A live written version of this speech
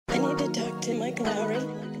talk to Mike Lowry?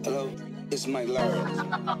 Hello, it's Mike Lowry.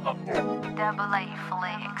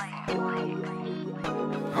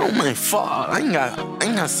 Oh man, fuck! I ain't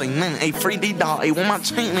got say nothing. Hey, free D dog. Hey, want my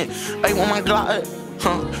chain? Hey, want my Glock?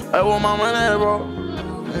 Hey, want my money, bro?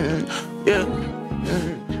 Yeah,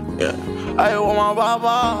 yeah. Hey, want my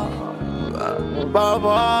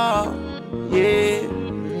baba? Yeah,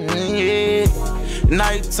 yeah.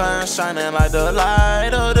 Nighttime shining like the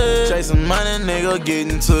light of day. Chasing money, nigga,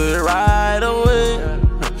 getting to it right away.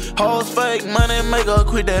 Hoes fake money, make her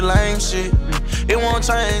quit that lame shit. It won't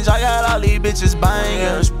change, I got all these bitches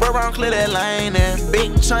banging. Spread around, clear that lane and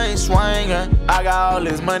big chain swinging. I got all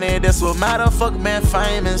this money, that's what matter, fuck being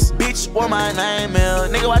famous. Bitch, what my name is?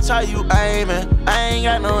 Nigga, watch how you aiming. I ain't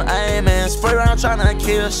got no aiming. Spread around tryna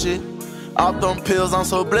kill shit. Off them pills, I'm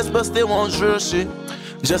so blessed, but still won't drill shit.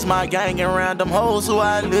 Just my gang and random hoes who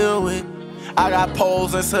I live with. I got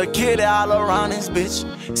poles and security all around this bitch.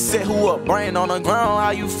 Set who up, brain on the ground,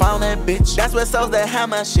 how you found that bitch? That's what sells that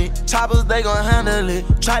hammer shit. Choppers, they gon' handle it.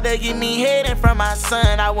 Tried to get me hidden from my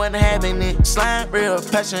son, I wasn't having it. Slime real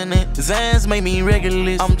passionate, Zans make me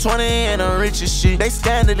regular. I'm 20 and the richest shit. They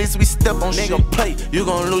scandalous, we step on nigga shit. Play, you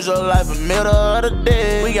gon' lose your life in the middle of the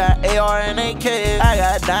day. We got AR and AK, I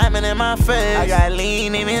got diamond in my face. I got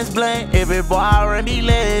lean in his blank, every boy R&B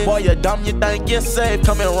leg. Boy, you dumb, you think you're safe.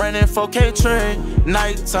 Coming running 4K trade.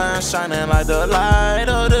 Nighttime shining like the light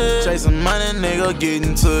of day. Chasing money, nigga,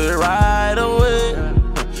 getting to it right away.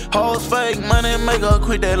 Hoes fake money, make her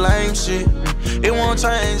quit that lame shit. It won't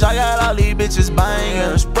change, I got all these bitches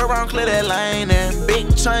banging. Spread around, clear that lane and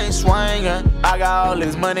big chain swinging. I got all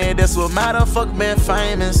this money, that's what matter, fuck being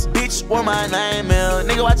famous. Bitch, what my name is?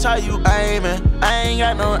 Nigga, watch how you aiming. I ain't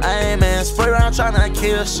got no aiming. Spread around tryna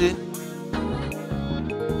kill shit.